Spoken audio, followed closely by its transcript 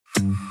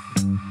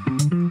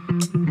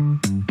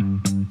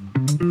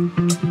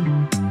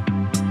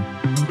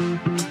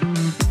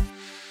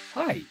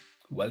Hi,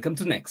 welcome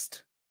to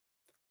Next.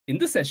 In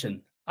this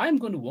session, I'm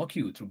going to walk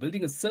you through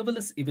building a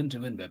serverless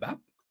event-driven web app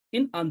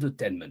in under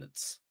 10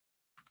 minutes.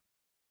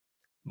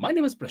 My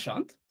name is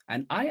Prashanth,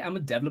 and I am a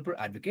developer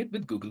advocate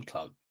with Google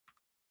Cloud.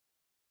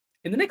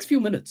 In the next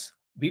few minutes,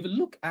 we will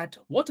look at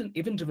what an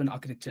event-driven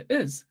architecture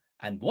is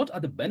and what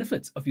are the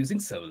benefits of using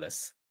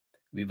serverless.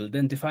 We will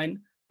then define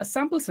a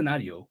sample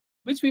scenario,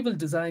 which we will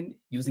design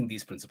using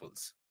these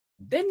principles.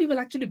 Then we will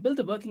actually build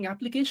a working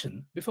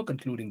application before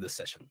concluding this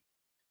session.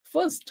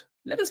 First,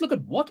 let us look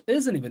at what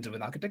is an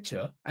event-driven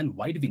architecture and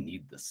why do we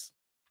need this.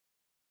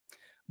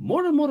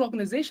 More and more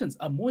organizations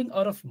are moving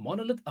out of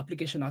monolith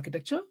application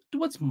architecture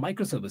towards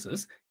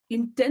microservices,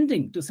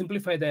 intending to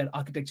simplify their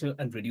architecture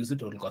and reduce the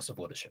total cost of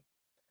ownership.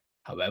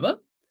 However,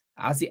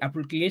 as the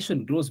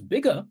application grows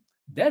bigger,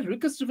 their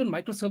request-driven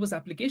microservice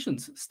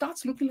applications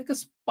starts looking like a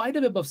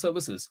spider web of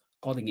services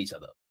calling each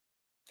other.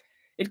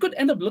 It could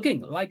end up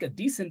looking like a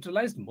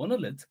decentralized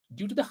monolith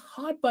due to the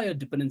hardwired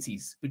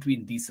dependencies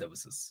between these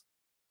services.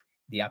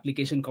 The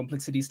application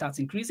complexity starts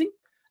increasing,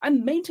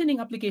 and maintaining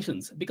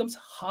applications becomes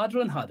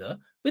harder and harder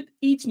with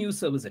each new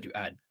service that you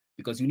add,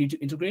 because you need to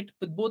integrate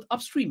with both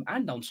upstream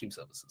and downstream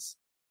services.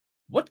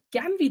 What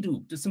can we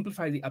do to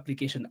simplify the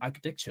application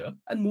architecture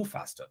and move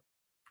faster?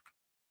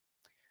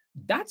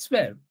 That's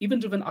where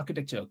event-driven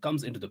architecture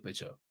comes into the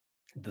picture.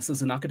 This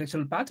is an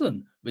architectural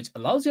pattern which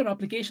allows your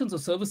applications or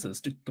services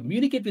to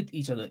communicate with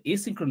each other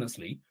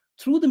asynchronously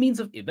through the means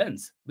of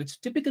events, which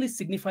typically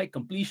signify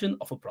completion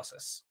of a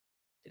process.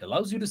 It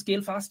allows you to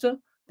scale faster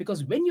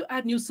because when you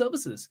add new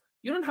services,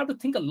 you don't have to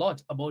think a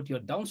lot about your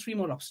downstream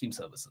or upstream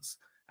services,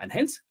 and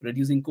hence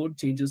reducing code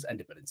changes and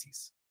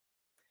dependencies.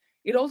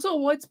 It also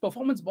avoids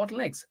performance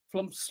bottlenecks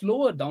from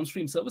slower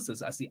downstream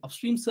services, as the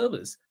upstream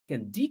service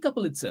can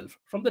decouple itself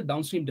from the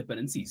downstream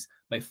dependencies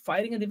by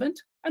firing an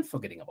event and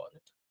forgetting about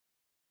it.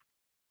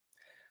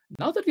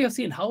 Now that we have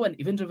seen how an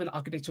event-driven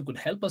architecture could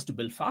help us to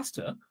build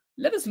faster,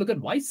 let us look at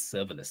why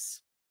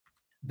serverless.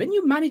 When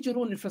you manage your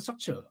own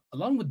infrastructure,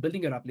 along with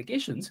building your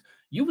applications,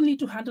 you will need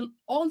to handle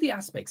all the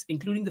aspects,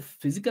 including the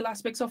physical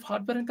aspects of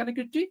hardware and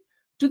connectivity,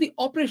 to the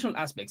operational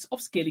aspects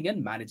of scaling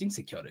and managing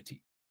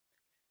security.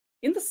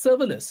 In the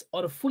serverless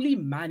or a fully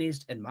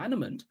managed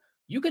environment,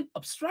 you can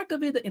abstract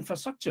away the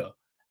infrastructure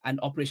and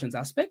operations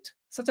aspect,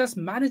 such as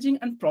managing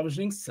and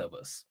provisioning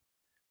servers.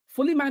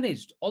 Fully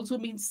managed also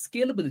means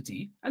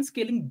scalability and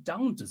scaling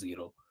down to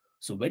zero.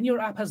 So when your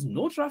app has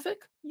no traffic,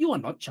 you are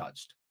not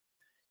charged.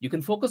 You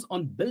can focus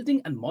on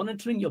building and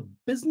monitoring your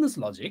business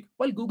logic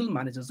while Google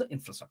manages the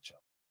infrastructure.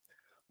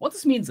 What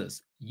this means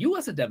is you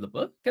as a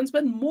developer can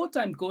spend more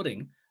time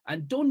coding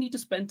and don't need to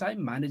spend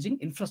time managing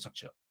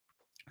infrastructure.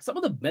 Some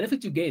of the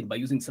benefits you gain by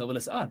using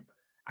serverless are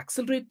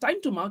accelerate time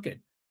to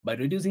market by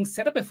reducing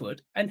setup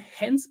effort and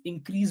hence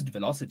increased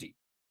velocity.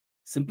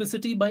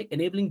 Simplicity by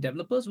enabling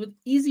developers with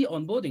easy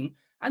onboarding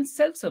and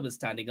self-service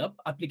standing up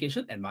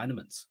application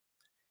environments.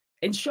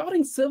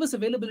 Ensuring service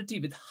availability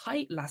with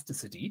high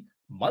elasticity,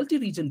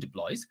 multi-region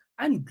deploys,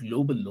 and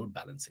global load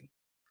balancing.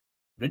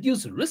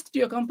 Reduce risk to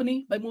your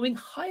company by moving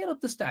higher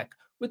up the stack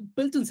with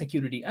built-in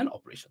security and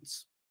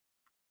operations.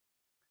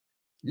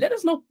 Let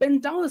us now pen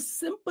down a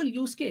simple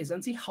use case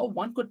and see how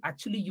one could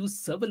actually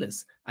use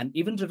serverless and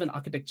event-driven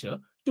architecture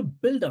to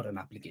build out an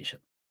application.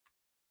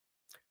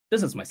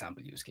 This is my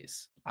sample use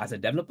case. As a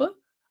developer,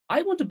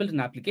 I want to build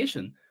an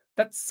application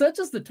that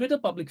searches the Twitter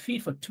public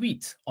feed for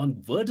tweets on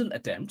Wordle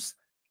attempts,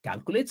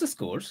 calculates the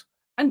scores,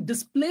 and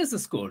displays the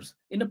scores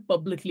in a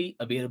publicly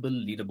available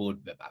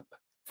leaderboard web app.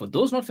 For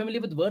those not familiar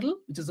with Wordle,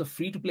 which is a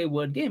free-to-play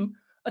word game,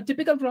 a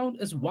typical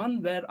round is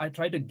one where I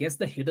try to guess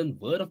the hidden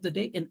word of the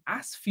day in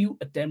as few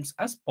attempts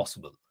as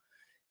possible.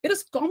 It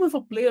is common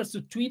for players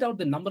to tweet out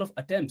the number of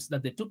attempts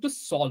that they took to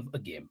solve a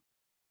game.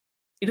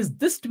 It is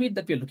this tweet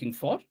that we are looking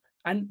for,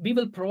 and we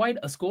will provide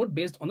a score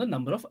based on the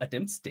number of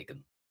attempts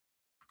taken.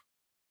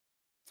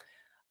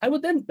 I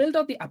would then build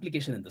out the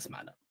application in this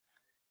manner.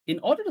 In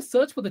order to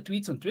search for the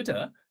tweets on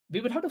Twitter,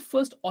 we would have to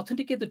first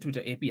authenticate the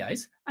Twitter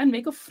APIs and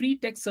make a free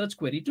text search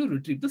query to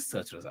retrieve the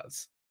search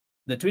results.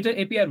 The Twitter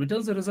API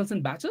returns the results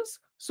in batches,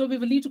 so we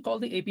will need to call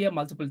the API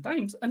multiple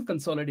times and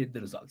consolidate the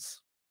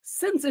results.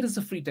 Since it is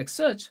a free text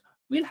search,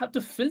 we'll have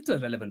to filter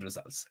relevant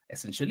results.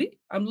 Essentially,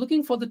 I'm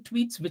looking for the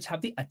tweets which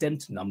have the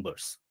attempt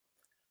numbers.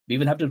 We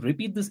will have to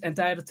repeat this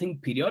entire thing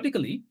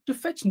periodically to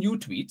fetch new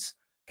tweets,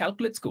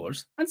 calculate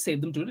scores, and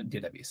save them to the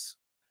database.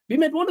 We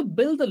might want to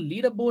build a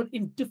leaderboard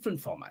in different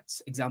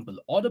formats. Example,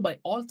 order by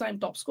all-time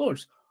top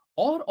scores,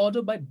 or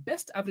order by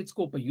best average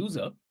score per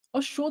user,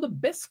 or show the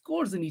best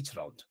scores in each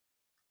round.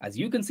 As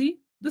you can see,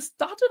 this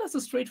started as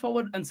a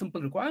straightforward and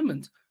simple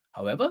requirement.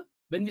 However,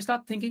 when we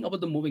start thinking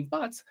about the moving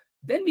parts,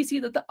 then we see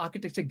that the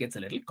architecture gets a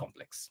little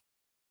complex.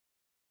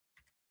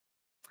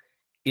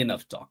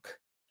 Enough talk.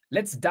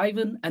 Let's dive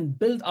in and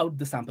build out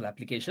the sample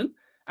application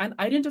and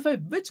identify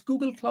which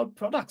Google Cloud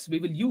products we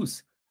will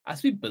use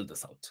as we build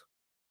this out.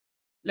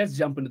 Let's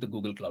jump into the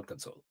Google Cloud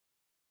Console.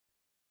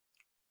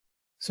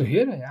 So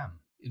here I am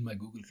in my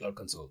Google Cloud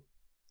Console.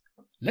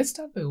 Let's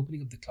start by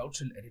opening up the Cloud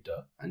Shell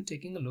editor and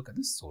taking a look at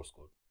the source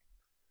code.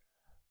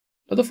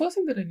 Now, the first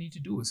thing that I need to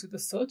do is hit the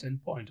search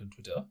endpoint on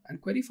Twitter and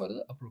query for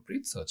the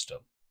appropriate search term.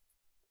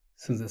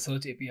 Since the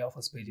search API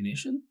offers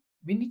pagination,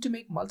 we need to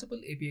make multiple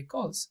API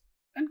calls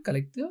and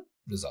collect the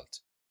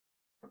result.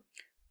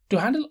 To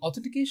handle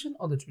authentication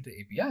on the Twitter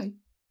API,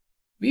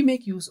 we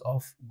make use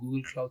of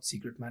Google Cloud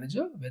Secret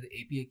Manager, where the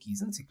API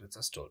keys and secrets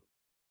are stored.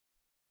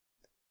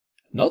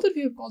 Now that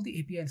we have called the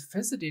API and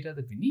fetched the data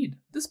that we need,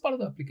 this part of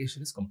the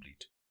application is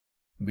complete.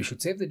 We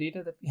should save the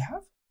data that we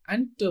have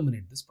and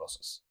terminate this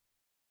process.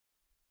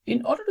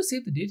 In order to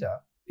save the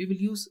data, we will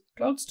use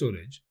cloud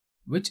storage,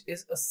 which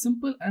is a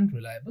simple and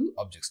reliable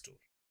object store.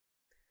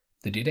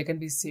 The data can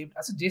be saved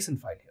as a JSON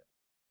file here.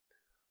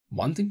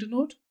 One thing to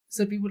note is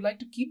that we would like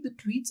to keep the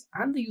tweets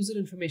and the user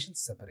information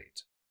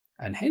separate,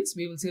 and hence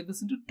we will save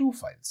this into two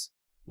files,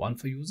 one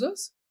for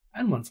users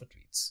and one for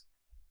tweets.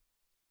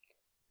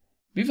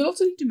 We will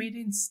also need to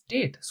maintain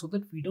state so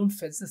that we don't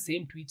fetch the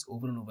same tweets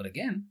over and over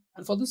again,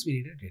 and for this we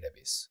need a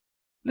database.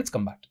 Let's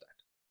come back to that.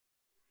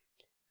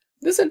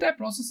 This entire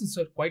process is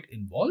quite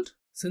involved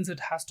since it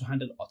has to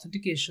handle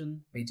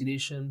authentication,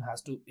 pagination,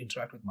 has to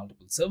interact with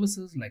multiple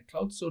services like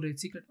cloud storage,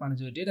 secret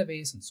manager,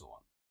 database, and so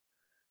on.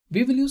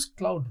 We will use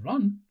Cloud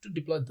Run to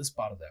deploy this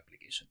part of the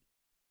application.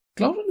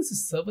 Cloud Run is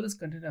a serverless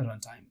container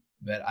runtime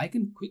where I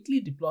can quickly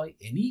deploy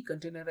any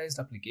containerized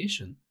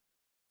application.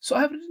 So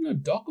I have written a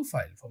Docker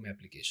file for my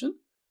application,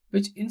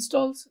 which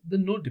installs the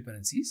node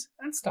dependencies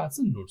and starts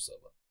a node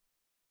server.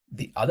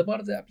 The other part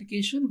of the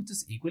application, which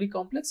is equally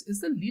complex,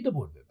 is the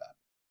leaderboard web app.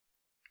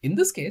 In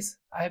this case,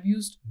 I have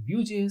used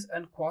Vue.js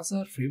and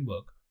Quasar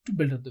framework to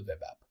build up the web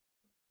app.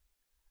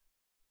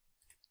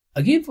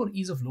 Again, for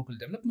ease of local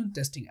development,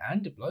 testing,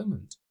 and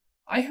deployment,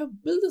 I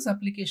have built this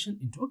application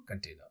into a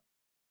container.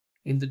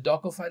 In the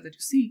Docker file that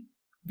you see,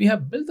 we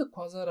have built the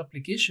Quasar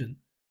application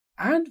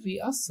and we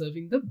are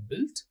serving the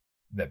built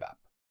web app.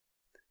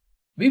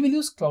 We will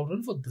use Cloud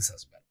Run for this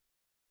as well.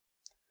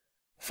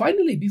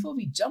 Finally, before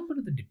we jump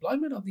into the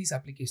deployment of these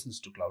applications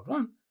to Cloud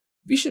Run,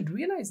 we should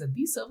realize that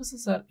these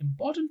services are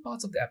important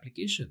parts of the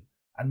application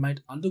and might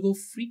undergo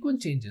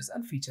frequent changes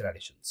and feature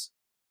additions.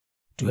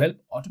 To help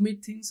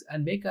automate things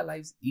and make our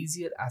lives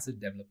easier as a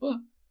developer,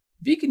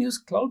 we can use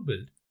Cloud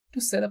Build to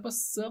set up a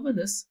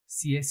serverless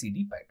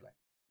CI/CD pipeline.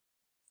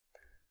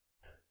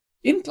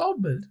 In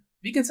Cloud Build,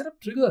 we can set up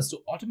triggers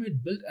to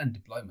automate build and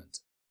deployment.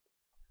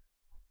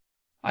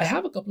 I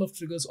have a couple of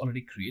triggers already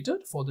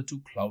created for the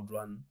two Cloud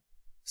Run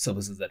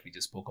services that we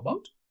just spoke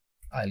about.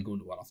 I'll go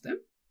into one of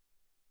them.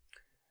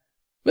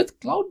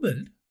 With Cloud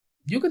Build,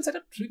 you can set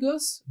up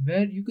triggers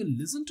where you can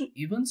listen to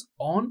events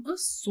on a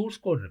source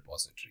code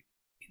repository.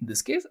 In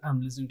this case,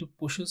 I'm listening to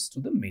pushes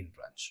to the main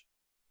branch.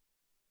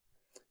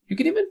 You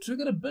can even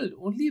trigger a build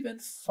only when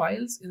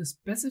files in a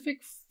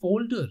specific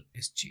folder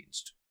is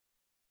changed.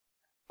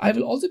 I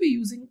will also be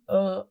using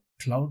a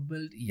Cloud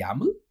Build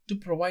YAML to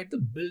provide the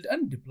build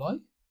and deploy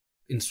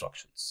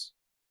instructions.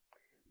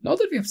 Now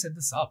that we have set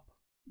this up,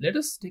 let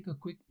us take a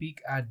quick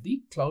peek at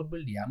the Cloud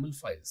Build YAML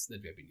files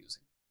that we have been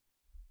using.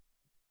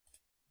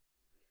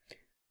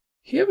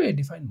 Here we have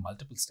defined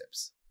multiple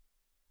steps,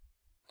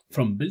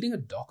 from building a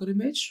Docker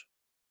image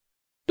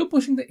to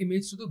pushing the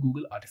image to the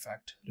Google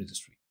Artifact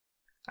registry,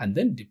 and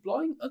then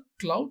deploying a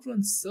Cloud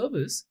Run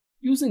service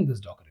using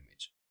this Docker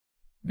image.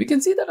 We can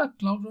see that our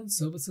Cloud Run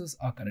services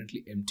are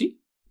currently empty,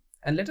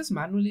 and let us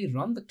manually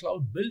run the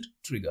Cloud Build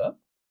trigger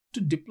to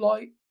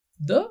deploy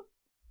the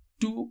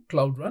two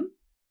Cloud Run.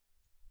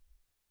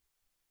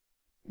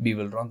 We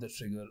will run the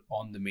trigger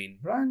on the main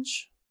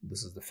branch.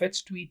 This is the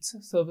fetch tweets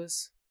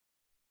service.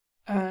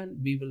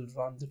 And we will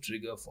run the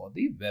trigger for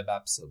the web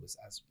app service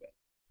as well.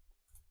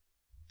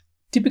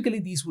 Typically,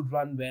 these would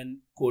run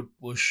when code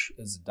push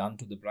is done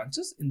to the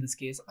branches. In this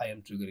case, I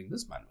am triggering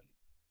this manually.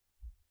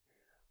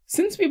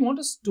 Since we want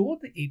to store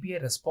the API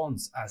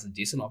response as a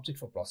JSON object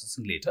for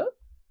processing later,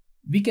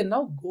 we can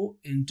now go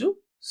into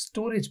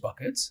storage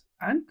buckets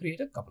and create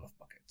a couple of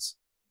buckets.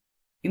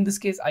 In this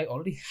case, I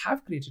already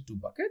have created two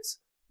buckets,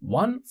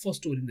 one for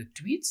storing the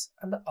tweets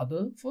and the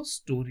other for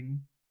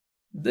storing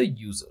the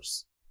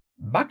users.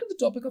 Back to the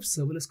topic of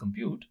serverless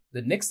compute,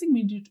 the next thing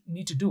we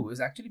need to do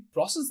is actually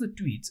process the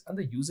tweets and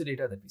the user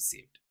data that we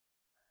saved.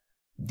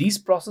 These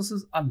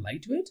processes are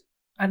lightweight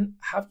and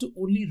have to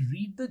only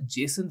read the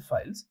JSON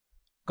files,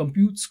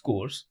 compute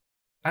scores,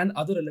 and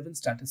other relevant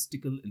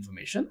statistical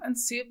information and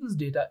save this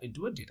data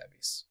into a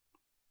database.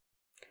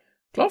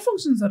 Cloud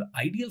Functions are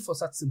ideal for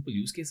such simple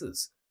use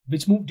cases,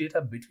 which move data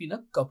between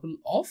a couple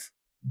of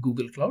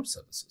Google Cloud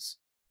services.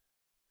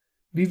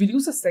 We will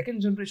use a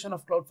second generation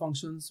of Cloud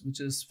Functions,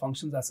 which is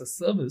Functions as a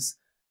Service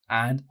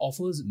and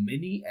offers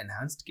many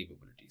enhanced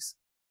capabilities.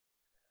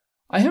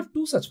 I have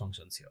two such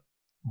functions here.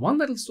 One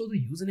that will store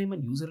the username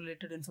and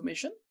user-related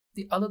information,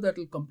 the other that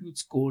will compute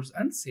scores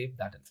and save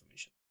that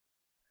information.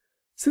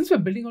 Since we're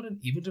building out an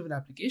event-driven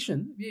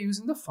application, we are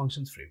using the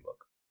functions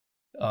framework.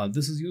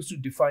 This is used to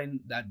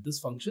define that this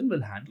function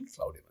will handle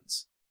cloud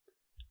events.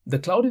 The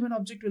cloud event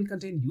object will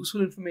contain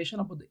useful information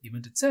about the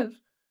event itself,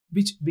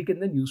 which we can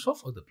then use for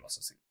further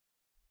processing.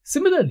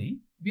 Similarly,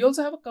 we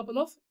also have a couple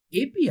of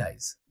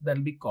APIs that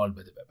will be called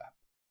by the web app.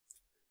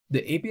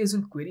 The APIs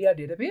will query our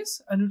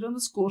database and return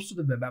the scores to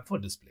the web app for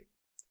display.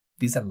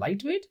 These are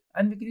lightweight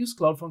and we can use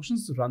Cloud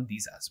Functions to run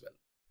these as well.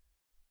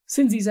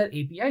 Since these are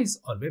APIs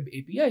or web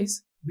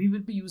APIs, we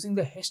will be using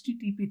the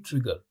HTTP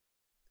trigger.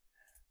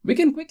 We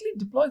can quickly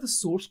deploy the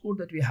source code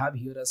that we have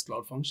here as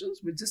Cloud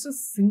Functions with just a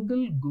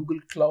single Google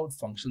Cloud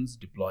Functions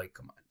deploy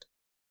command.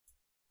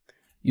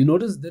 You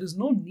notice there is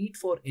no need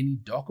for any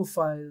Docker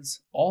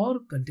files or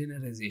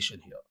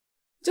containerization here.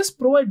 Just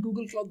provide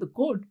Google Cloud the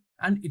code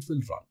and it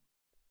will run.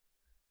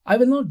 I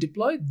will now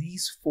deploy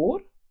these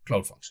 4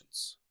 Cloud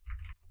Functions.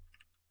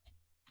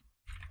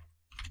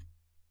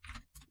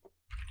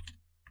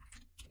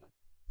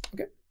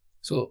 Okay,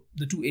 so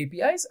the 2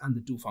 APIs and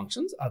the 2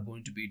 functions are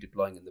going to be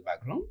deploying in the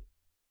background.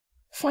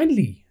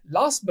 Finally,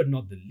 last but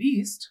not the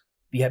least,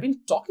 we have been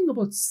talking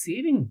about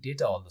saving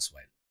data all this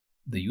while.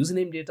 The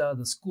username data,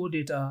 the score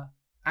data,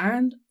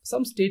 and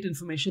some state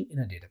information in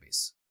a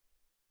database.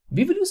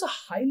 We will use a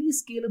highly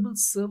scalable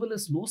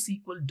serverless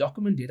NoSQL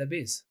document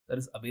database that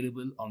is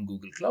available on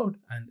Google Cloud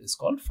and is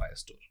called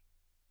Firestore.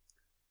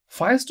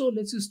 Firestore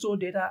lets you store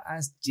data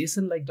as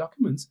JSON-like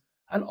documents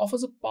and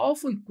offers a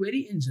powerful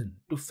query engine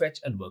to fetch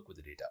and work with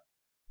the data.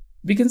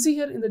 We can see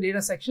here in the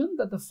data section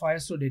that the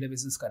Firestore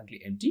database is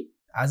currently empty.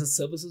 As the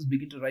services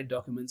begin to write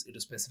documents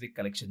into specific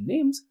collection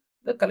names,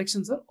 the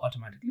collections are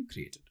automatically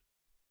created.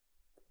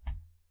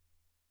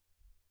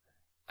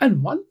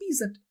 And one piece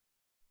that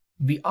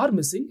we are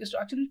missing is to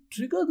actually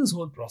trigger this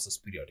whole process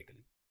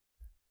periodically.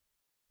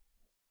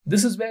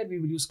 This is where we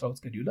will use Cloud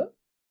Scheduler.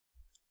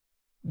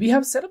 We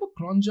have set up a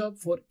cron job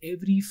for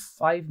every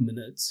 5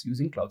 minutes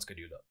using Cloud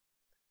Scheduler.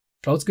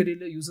 Cloud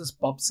Scheduler uses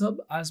PubSub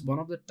as one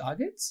of the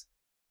targets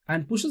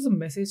and pushes a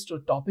message to a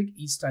topic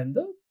each time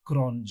the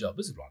cron job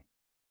is run.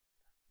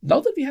 Now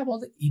that we have all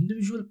the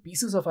individual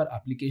pieces of our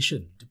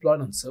application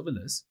deployed on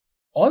serverless,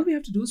 all we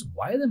have to do is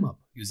wire them up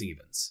using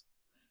events.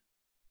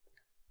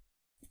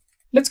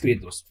 Let's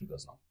create those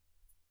triggers now.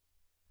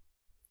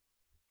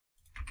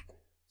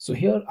 So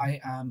here I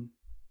am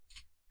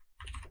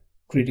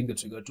creating the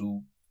trigger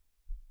to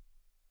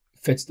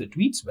fetch the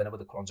tweets whenever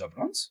the cron job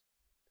runs.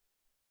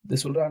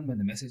 This will run when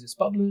the message is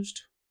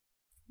published.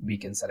 We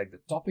can select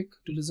the topic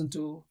to listen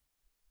to.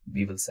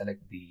 We will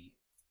select the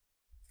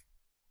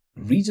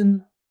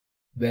region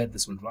where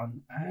this will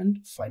run,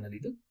 and finally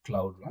the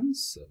Cloud Run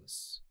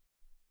service.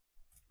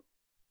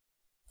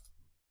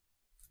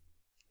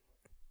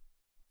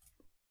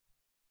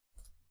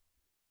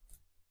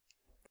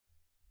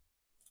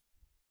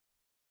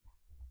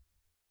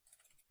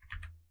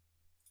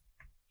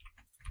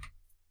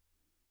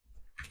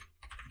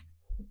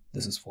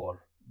 This is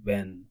for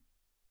when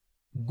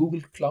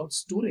Google Cloud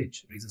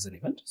Storage raises an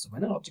event. So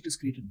when an object is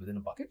created within a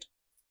bucket,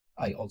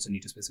 I also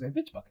need to specify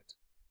which bucket.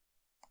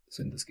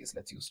 So in this case,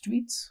 let's use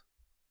tweets,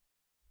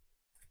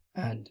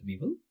 and we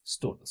will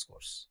store the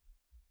scores.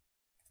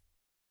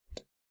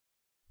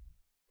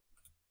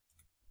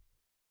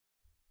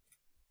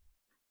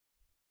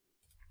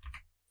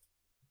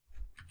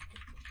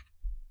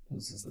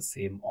 This is the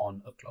same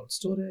on a cloud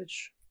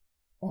storage,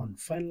 on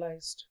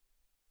finalized,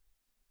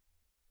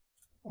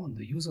 on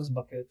the users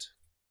bucket,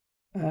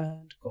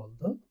 and call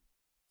the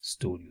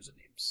store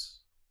usernames.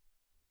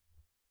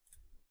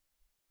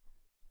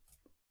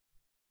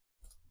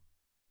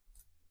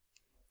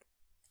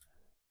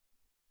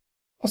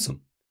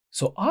 Awesome.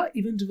 So our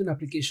event-driven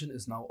application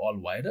is now all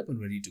wired up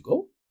and ready to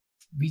go.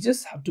 We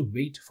just have to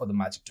wait for the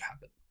magic to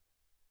happen.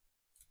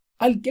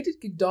 I'll get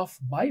it kicked off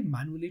by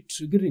manually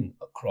triggering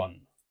a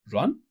cron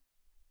run.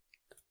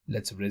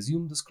 Let's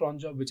resume this cron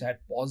job, which I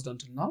had paused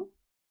until now,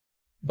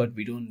 but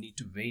we don't need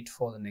to wait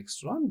for the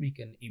next run. We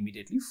can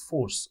immediately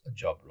force a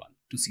job run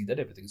to see that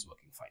everything is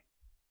working fine.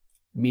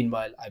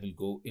 Meanwhile, I will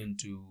go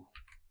into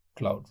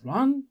Cloud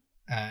Run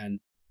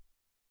and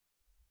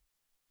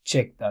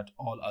check that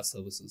all our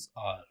services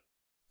are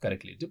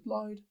correctly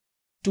deployed.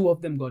 2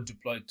 of them got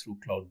deployed through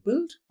Cloud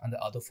Build and the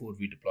other 4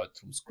 we deployed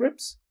through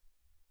scripts.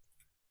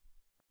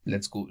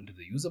 Let's go into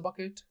the user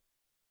bucket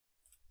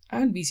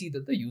and we see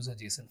that the user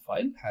JSON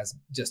file has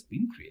just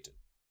been created.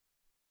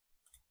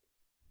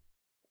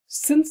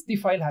 Since the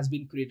file has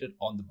been created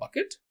on the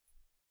bucket,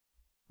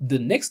 the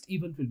next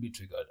event will be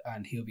triggered.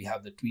 And here we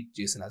have the tweet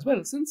JSON as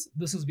well. Since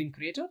this has been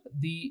created,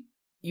 the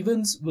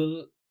events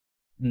will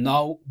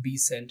now be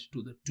sent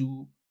to the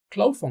 2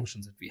 cloud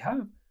functions that we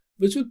have,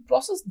 which will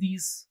process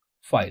these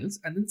files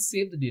and then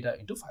save the data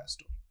into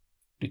Firestore.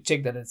 To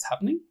check that it's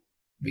happening,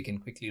 we can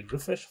quickly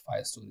refresh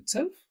Firestore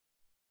itself.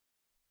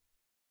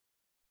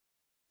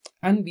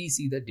 And we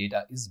see that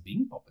data is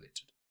being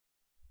populated.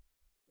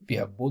 We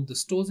have both the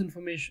stores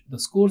information, the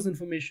scores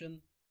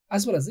information,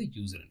 as well as the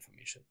user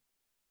information.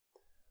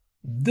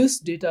 This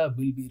data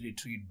will be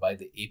retrieved by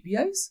the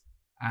APIs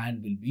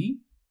and will be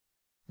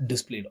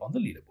displayed on the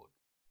leaderboard.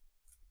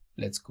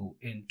 Let's go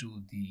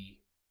into the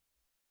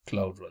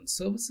Cloud Run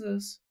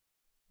services,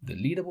 the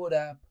leaderboard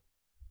app,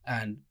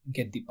 and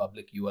get the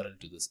public URL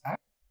to this app.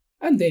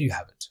 And there you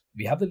have it.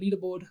 We have the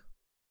leaderboard.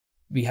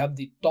 We have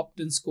the top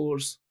 10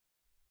 scores.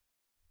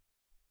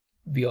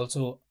 We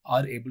also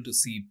are able to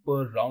see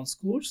per round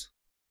scores.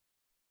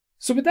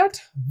 So with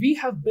that, we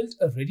have built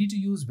a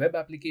ready-to-use web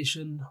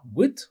application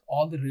with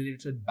all the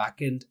related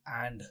backend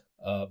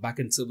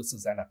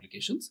services and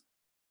applications.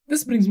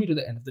 This brings me to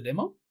the end of the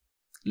demo.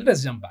 Let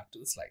us jump back to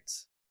the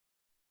slides.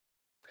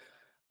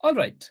 All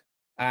right,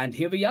 and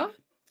here we are.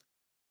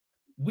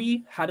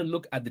 We had a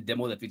look at the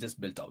demo that we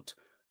just built out.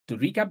 To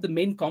recap the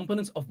main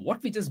components of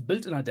what we just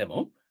built in our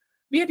demo,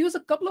 we had used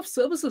a couple of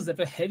services that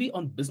were heavy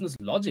on business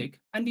logic,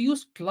 and we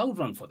used Cloud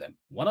Run for them.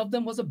 One of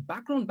them was a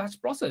background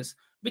batch process,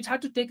 which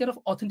had to take care of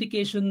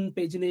authentication,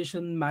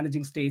 pagination,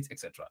 managing states,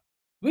 etc.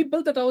 We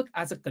built that out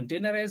as a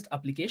containerized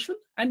application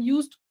and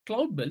used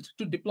Cloud Build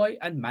to deploy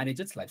and manage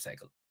its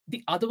lifecycle.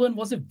 The other one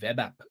was a web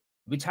app,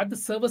 which had the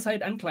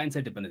server-side and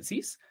client-side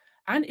dependencies,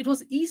 and it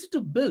was easy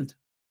to build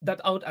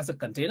that out as a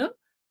container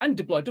and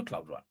deploy to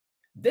Cloud Run.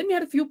 Then we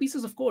had a few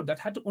pieces of code that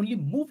had to only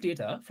move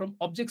data from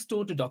object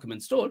store to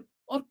document store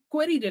or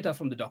query data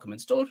from the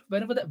document store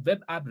whenever the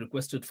web app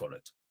requested for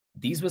it.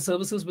 These were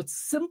services with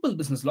simple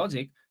business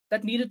logic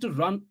that needed to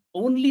run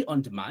only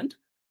on demand.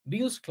 We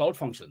used Cloud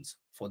Functions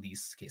for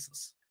these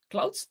cases.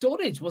 Cloud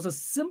Storage was a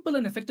simple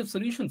and effective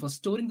solution for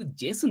storing the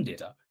JSON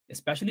data,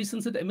 especially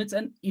since it emits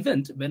an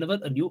event whenever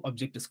a new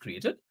object is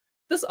created.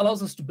 This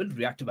allows us to build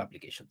reactive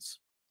applications.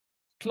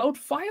 Cloud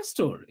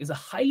Firestore is a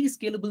highly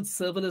scalable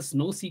serverless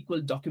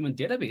NoSQL document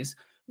database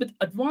with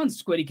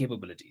advanced query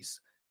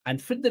capabilities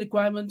and fit the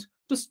requirement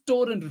to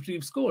store and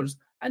retrieve scores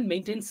and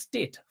maintain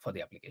state for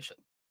the application.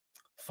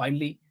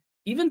 Finally,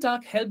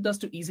 EventArc helped us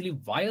to easily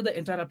wire the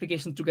entire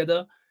application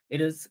together.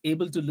 It is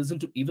able to listen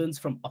to events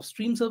from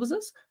upstream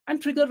services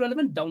and trigger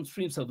relevant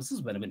downstream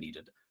services whenever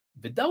needed,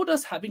 without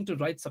us having to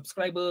write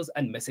subscribers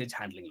and message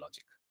handling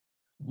logic.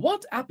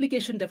 What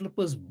application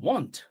developers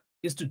want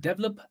is to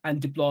develop and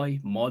deploy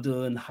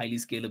modern, highly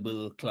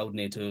scalable,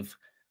 cloud-native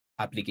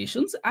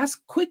applications as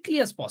quickly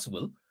as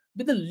possible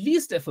with the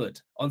least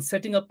effort on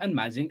setting up and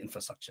managing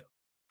infrastructure.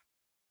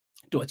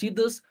 To achieve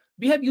this,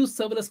 we have used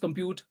serverless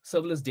compute,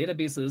 serverless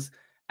databases,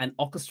 and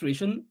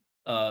orchestration,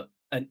 and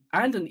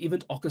an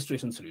event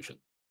orchestration solution.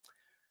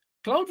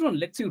 Cloud Run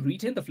lets you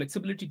retain the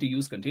flexibility to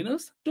use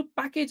containers to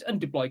package and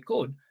deploy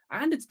code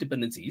and its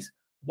dependencies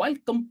while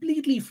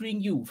completely freeing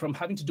you from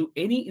having to do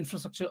any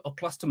infrastructure or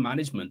cluster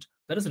management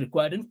that is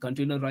required in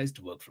containerized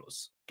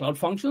workflows. Cloud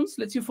Functions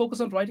lets you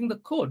focus on writing the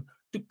code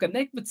to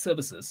connect with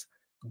services.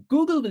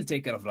 Google will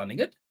take care of running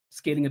it,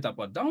 scaling it up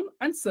or down,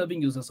 and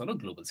serving users on a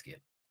global scale.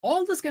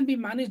 All this can be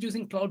managed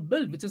using Cloud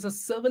Build, which is a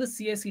serverless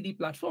CI/CD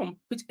platform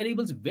which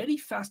enables very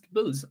fast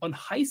builds on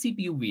high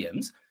CPU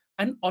VMs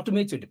and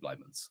automates your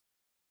deployments.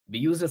 We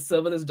use a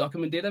serverless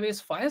document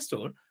database,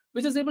 Firestore,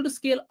 which is able to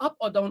scale up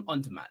or down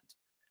on demand.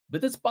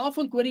 With its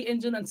powerful query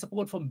engine and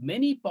support for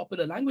many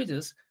popular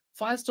languages,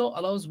 Firestore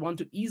allows one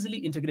to easily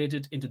integrate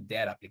it into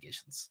their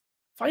applications.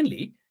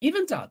 Finally,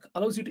 EventArc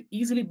allows you to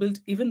easily build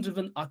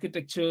event-driven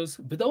architectures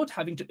without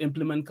having to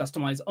implement,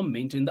 customize, or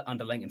maintain the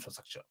underlying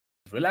infrastructure.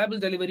 Reliable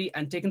delivery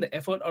and taking the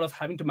effort out of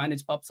having to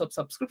manage PubSub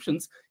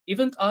subscriptions,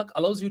 EventArc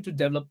allows you to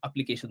develop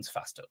applications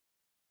faster.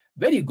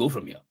 Where do you go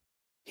from here?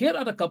 Here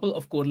are a couple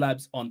of core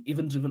labs on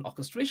event-driven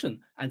orchestration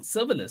and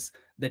serverless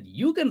that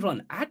you can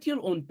run at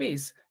your own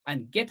pace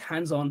and get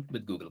hands-on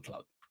with Google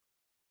Cloud.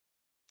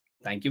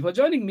 Thank you for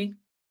joining me.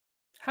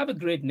 Have a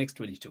great next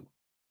 22.